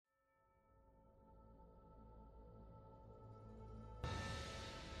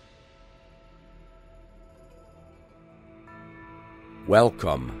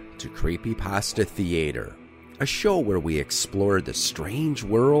Welcome to Creepypasta Theater, a show where we explore the strange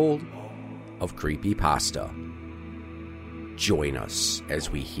world of creepypasta. Join us as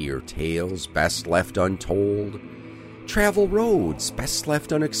we hear tales best left untold, travel roads best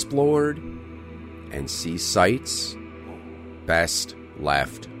left unexplored, and see sights best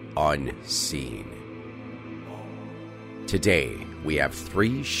left unseen. Today, we have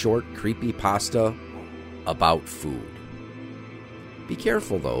 3 short creepypasta about food. Be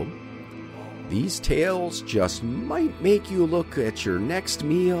careful, though. These tales just might make you look at your next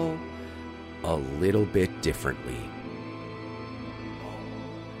meal a little bit differently.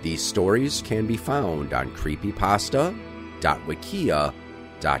 These stories can be found on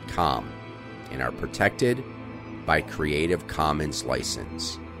creepypasta.wikia.com and are protected by Creative Commons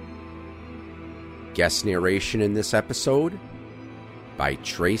license. Guest narration in this episode by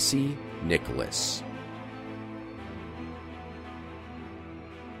Tracy Nicholas.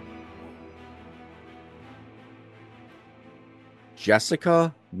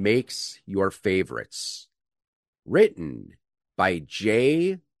 Jessica Makes Your Favorites. Written by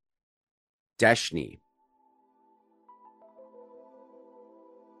Jay Deshny.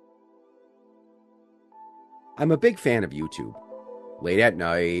 I'm a big fan of YouTube. Late at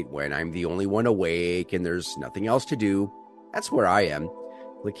night, when I'm the only one awake and there's nothing else to do, that's where I am,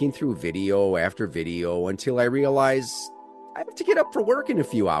 clicking through video after video until I realize I have to get up for work in a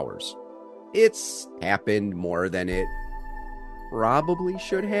few hours. It's happened more than it probably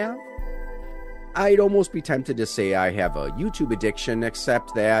should have. I'd almost be tempted to say I have a YouTube addiction,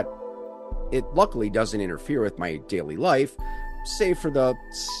 except that it luckily doesn't interfere with my daily life, save for the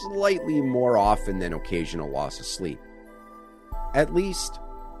slightly more often than occasional loss of sleep. At least,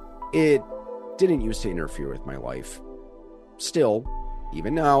 it didn't used to interfere with my life. Still,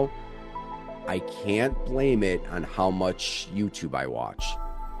 even now, I can't blame it on how much YouTube I watch.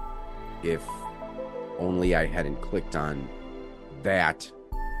 If only I hadn't clicked on that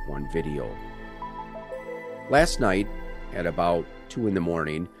one video. Last night, at about 2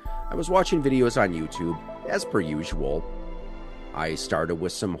 a.m, I was watching videos on YouTube, as per usual. I started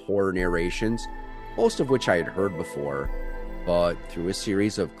with some horror narrations, most of which I had heard before, but through a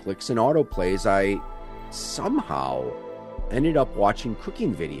series of clicks and autoplays, I somehow ended up watching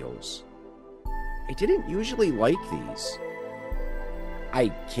cooking videos. I didn't usually like these. I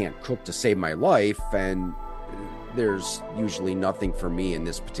can't cook to save my life, and there's usually nothing for me in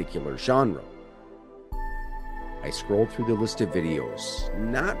this particular genre. I scrolled through the list of videos,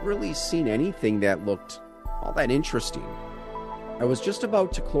 not really seeing anything that looked all that interesting. I was just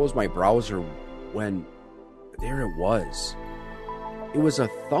about to close my browser when there it was. It was a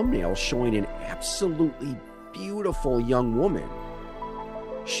thumbnail showing an absolutely beautiful young woman.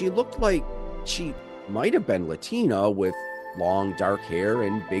 She looked like she might have been Latina with long dark hair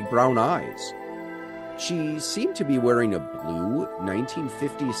and big brown eyes. She seemed to be wearing a blue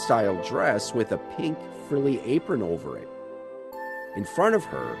 1950s style dress with a pink frilly apron over it. In front of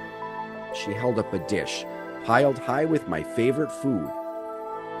her, she held up a dish piled high with my favorite food,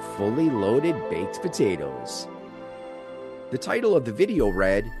 fully loaded baked potatoes. The title of the video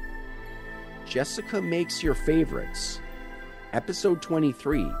read, Jessica Makes Your Favorites, Episode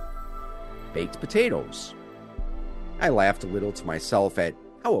 23, Baked Potatoes. I laughed a little to myself at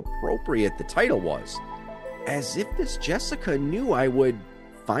how appropriate the title was, as if this Jessica knew I would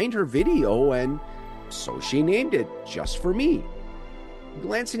find her video, and so she named it just for me.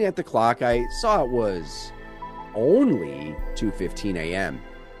 Glancing at the clock, I saw it was only 2:15 a.m.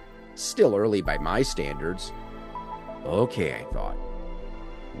 Still early by my standards. Okay, I thought.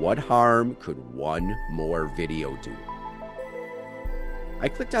 What harm could one more video do? I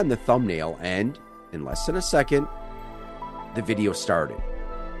clicked on the thumbnail and, in less than a second, the video started.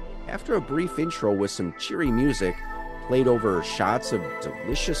 After a brief intro with some cheery music played over shots of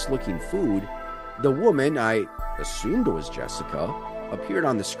delicious-looking food, the woman I assumed was Jessica appeared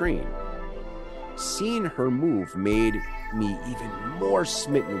on the screen. Seeing her move made me even more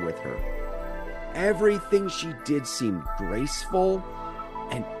smitten with her. Everything she did seemed graceful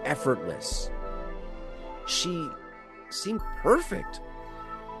and effortless. She seemed perfect,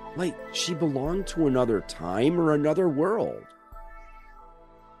 like she belonged to another time or another world.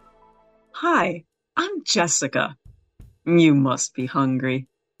 Hi, I'm Jessica. You must be hungry.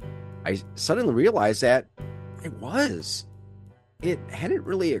 I suddenly realized that I was. It hadn't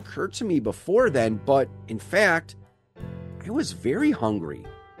really occurred to me before then, but in fact, I was very hungry.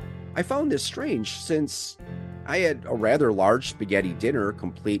 I found this strange since I had a rather large spaghetti dinner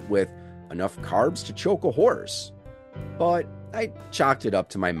complete with enough carbs to choke a horse. But I chalked it up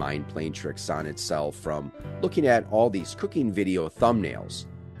to my mind playing tricks on itself from looking at all these cooking video thumbnails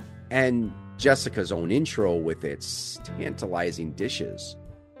and Jessica's own intro with its tantalizing dishes.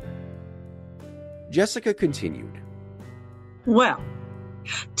 Jessica continued. Well,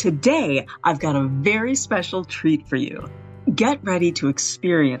 today I've got a very special treat for you. Get ready to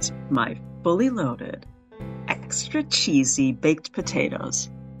experience my fully loaded, extra cheesy baked potatoes.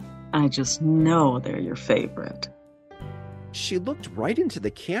 I just know they're your favorite. She looked right into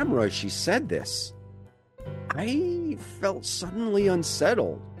the camera as she said this. I felt suddenly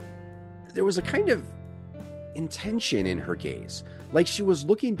unsettled. There was a kind of intention in her gaze, like she was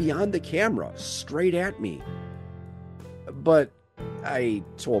looking beyond the camera, straight at me. But I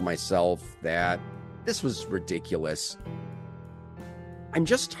told myself that this was ridiculous. I'm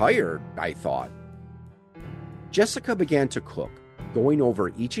just tired, I thought. Jessica began to cook, going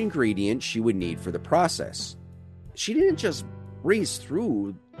over each ingredient she would need for the process. She didn't just breeze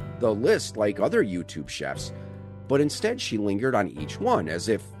through the list like other YouTube chefs, but instead she lingered on each one as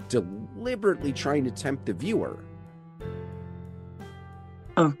if deliberately trying to tempt the viewer.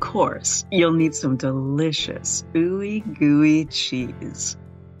 Of course, you'll need some delicious, ooey gooey cheese.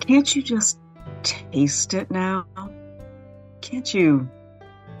 Can't you just taste it now? Can't you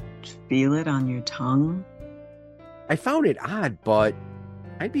feel it on your tongue? I found it odd, but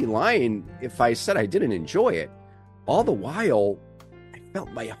I'd be lying if I said I didn't enjoy it. All the while, I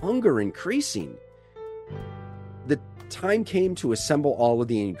felt my hunger increasing. The time came to assemble all of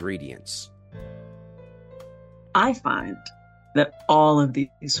the ingredients. I find that all of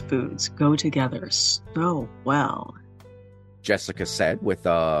these foods go together so well, Jessica said with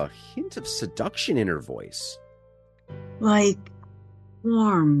a hint of seduction in her voice. like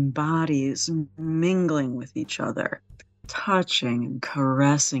warm bodies mingling with each other, touching and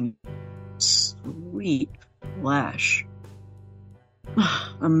caressing sweet flesh.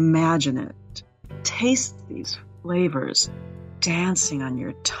 Imagine it. Taste these flavors dancing on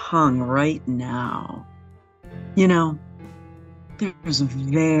your tongue right now. You know, there's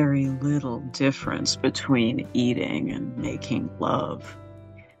very little difference between eating and making love.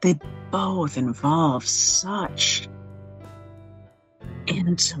 They both involve such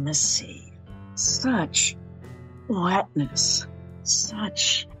intimacy, such wetness,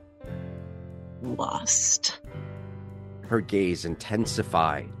 such lust. Her gaze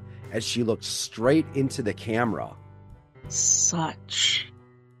intensified as she looked straight into the camera. Such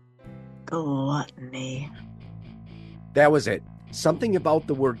gluttony. That was it. Something about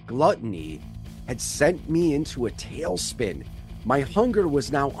the word gluttony had sent me into a tailspin. My hunger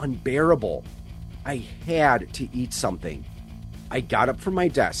was now unbearable. I had to eat something. I got up from my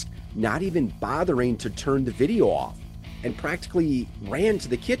desk, not even bothering to turn the video off, and practically ran to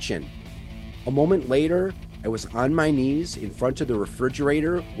the kitchen. A moment later, I was on my knees in front of the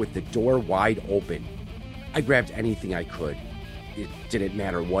refrigerator with the door wide open. I grabbed anything I could. It didn't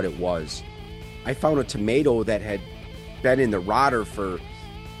matter what it was. I found a tomato that had been in the rotter for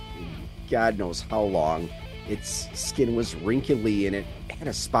God knows how long. Its skin was wrinkly and it had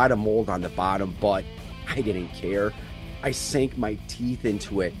a spot of mold on the bottom, but I didn't care. I sank my teeth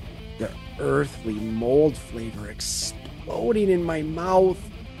into it, the earthly mold flavor exploding in my mouth.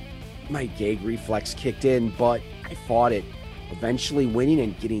 My gag reflex kicked in, but I fought it, eventually winning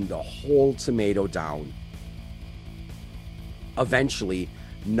and getting the whole tomato down. Eventually,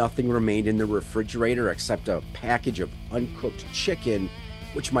 nothing remained in the refrigerator except a package of uncooked chicken,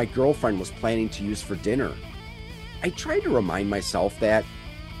 which my girlfriend was planning to use for dinner. I tried to remind myself that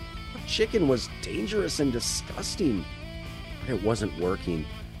chicken was dangerous and disgusting, but it wasn't working.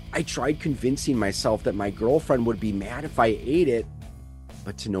 I tried convincing myself that my girlfriend would be mad if I ate it,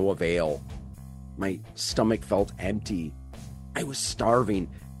 but to no avail. My stomach felt empty. I was starving,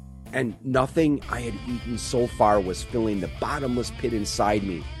 and nothing I had eaten so far was filling the bottomless pit inside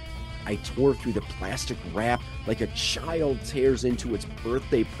me. I tore through the plastic wrap like a child tears into its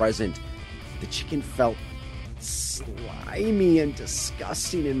birthday present. The chicken felt slimy and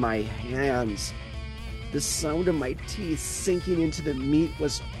disgusting in my hands. The sound of my teeth sinking into the meat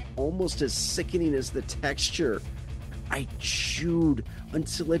was almost as sickening as the texture. I chewed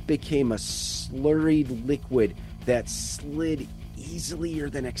until it became a slurried liquid that slid easier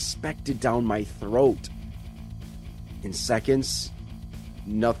than expected down my throat. In seconds,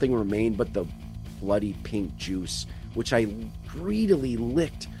 nothing remained but the bloody pink juice, which I greedily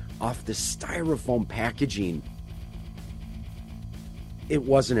licked off the styrofoam packaging. It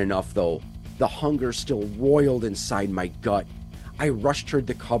wasn't enough, though. The hunger still roiled inside my gut. I rushed toward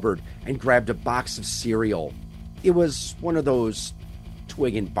the cupboard and grabbed a box of cereal. It was one of those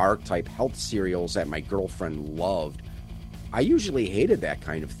twig and bark type health cereals that my girlfriend loved. I usually hated that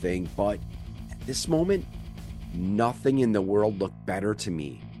kind of thing, but at this moment, nothing in the world looked better to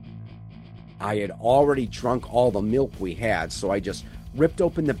me. I had already drunk all the milk we had, so I just ripped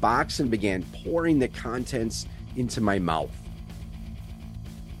open the box and began pouring the contents into my mouth.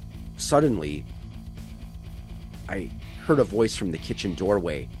 Suddenly, I heard a voice from the kitchen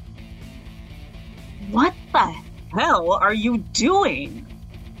doorway. What the hell are you doing?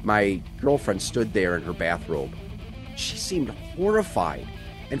 My girlfriend stood there in her bathrobe. She seemed horrified,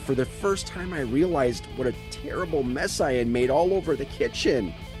 and for the first time I realized what a terrible mess I had made all over the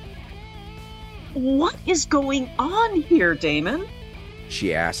kitchen. What is going on here, Damon?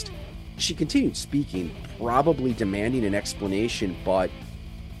 She asked. She continued speaking, probably demanding an explanation, but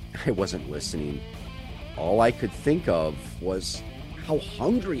I wasn't listening. All I could think of was how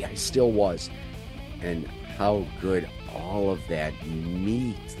hungry I still was, and how good all of that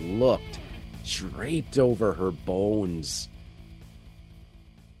meat looked, draped over her bones.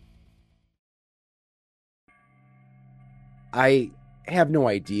 I have no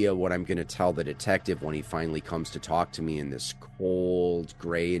idea what I'm going to tell the detective when he finally comes to talk to me in this cold,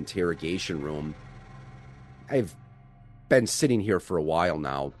 gray interrogation room. I've been sitting here for a while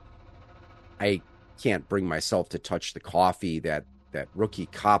now. I can't bring myself to touch the coffee that rookie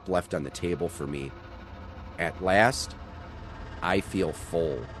cop left on the table for me. At last, I feel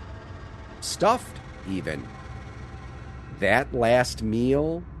full. Stuffed, even. That last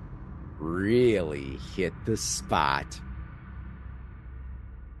meal really hit the spot.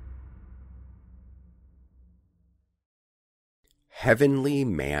 Heavenly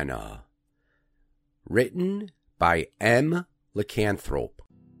Manna. Written by M. Lycanthrope.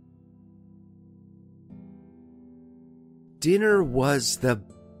 Dinner was the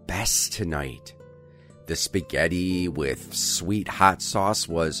best tonight. The spaghetti with sweet hot sauce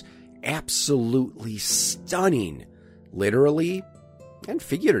was absolutely stunning, literally and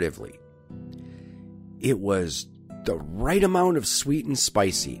figuratively. It was the right amount of sweet and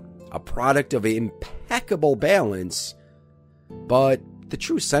spicy, a product of impeccable balance. But the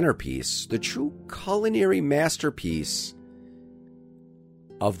true centerpiece, the true culinary masterpiece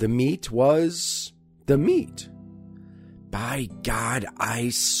of the meat was the meat. By God,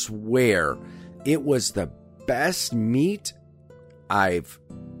 I swear, it was the best meat I've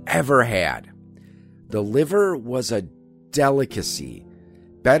ever had. The liver was a delicacy,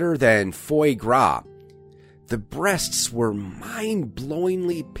 better than foie gras. The breasts were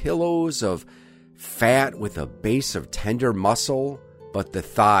mind-blowingly pillows of fat with a base of tender muscle, but the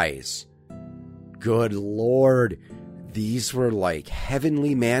thighs, good Lord, these were like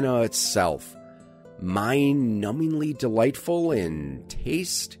heavenly manna itself, mind-numbingly delightful in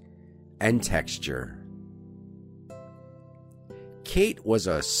taste and texture. Kate was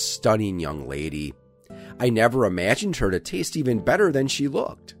a stunning young lady. I never imagined her to taste even better than she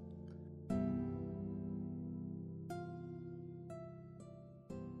looked.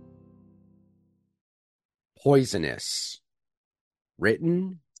 Poisonous.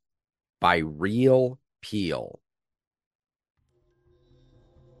 Written by Real Peel.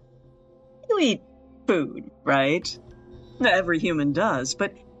 You eat food, right? Every human does,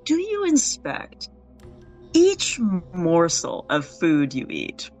 but do you inspect each morsel of food you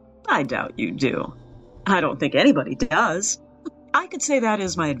eat? I doubt you do. I don't think anybody does. I could say that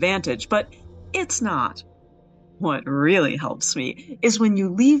is my advantage, but it's not. What really helps me is when you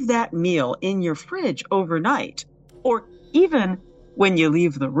leave that meal in your fridge overnight, or even when you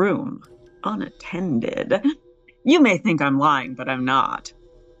leave the room unattended. You may think I'm lying, but I'm not.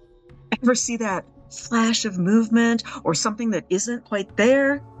 Ever see that flash of movement or something that isn't quite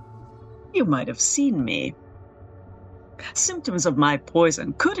there? You might have seen me. Symptoms of my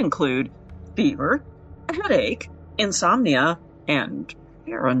poison could include fever, a headache, insomnia, and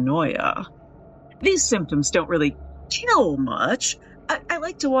paranoia. These symptoms don't really kill much. I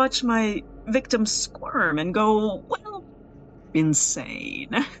like to watch my victims squirm and go, well,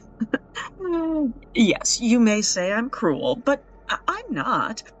 insane. Yes, you may say I'm cruel, but I'm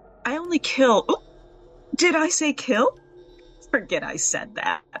not. I only kill... Oh, did I say kill? Forget I said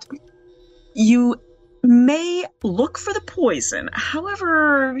that. You may look for the poison,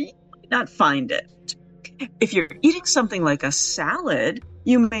 however, you might not find it. If you're eating something like a salad,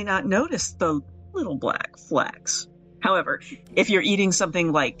 you may not notice the little black flecks. However, if you're eating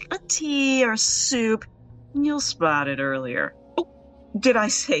something like a tea or soup, you'll spot it earlier. Oh, did I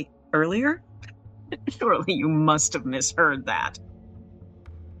say earlier? Surely you must have misheard that.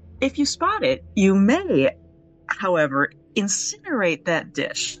 If you spot it, you may, however, incinerate that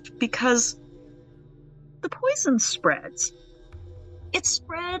dish because the poison spreads. It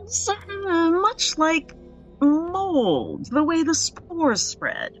spreads much like mold mold, the way the spores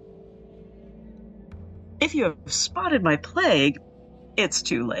spread. If you have spotted my plague, it's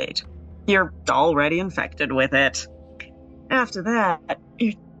too late. You're already infected with it. After that,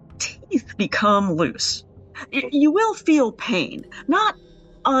 your teeth become loose. You will feel pain, not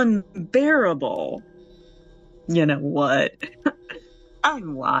unbearable. You know what?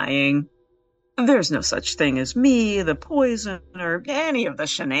 I'm lying. There's no such thing as me, the poison, or any of the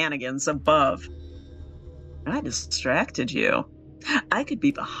shenanigans above. I distracted you. I could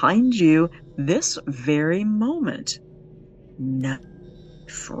be behind you this very moment.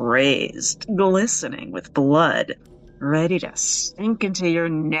 Knife raised, glistening with blood, ready to sink into your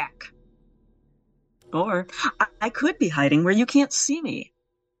neck. Or I could be hiding where you can't see me.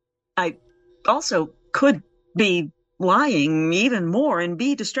 I also could be lying even more and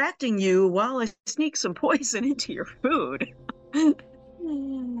be distracting you while I sneak some poison into your food.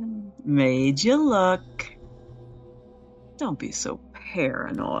 Made you look. Don't be so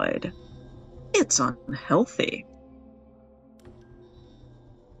paranoid. It's unhealthy.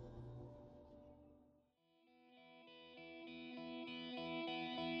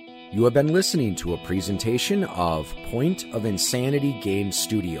 You have been listening to a presentation of Point of Insanity Game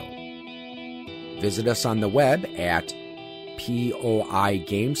Studio. Visit us on the web at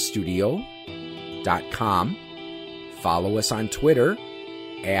poigamestudio.com. Follow us on Twitter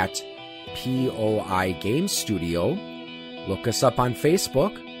at poigamestudio. Look us up on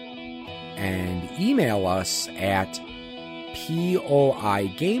Facebook and email us at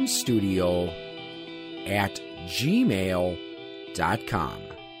poigamestudio@gmail.com.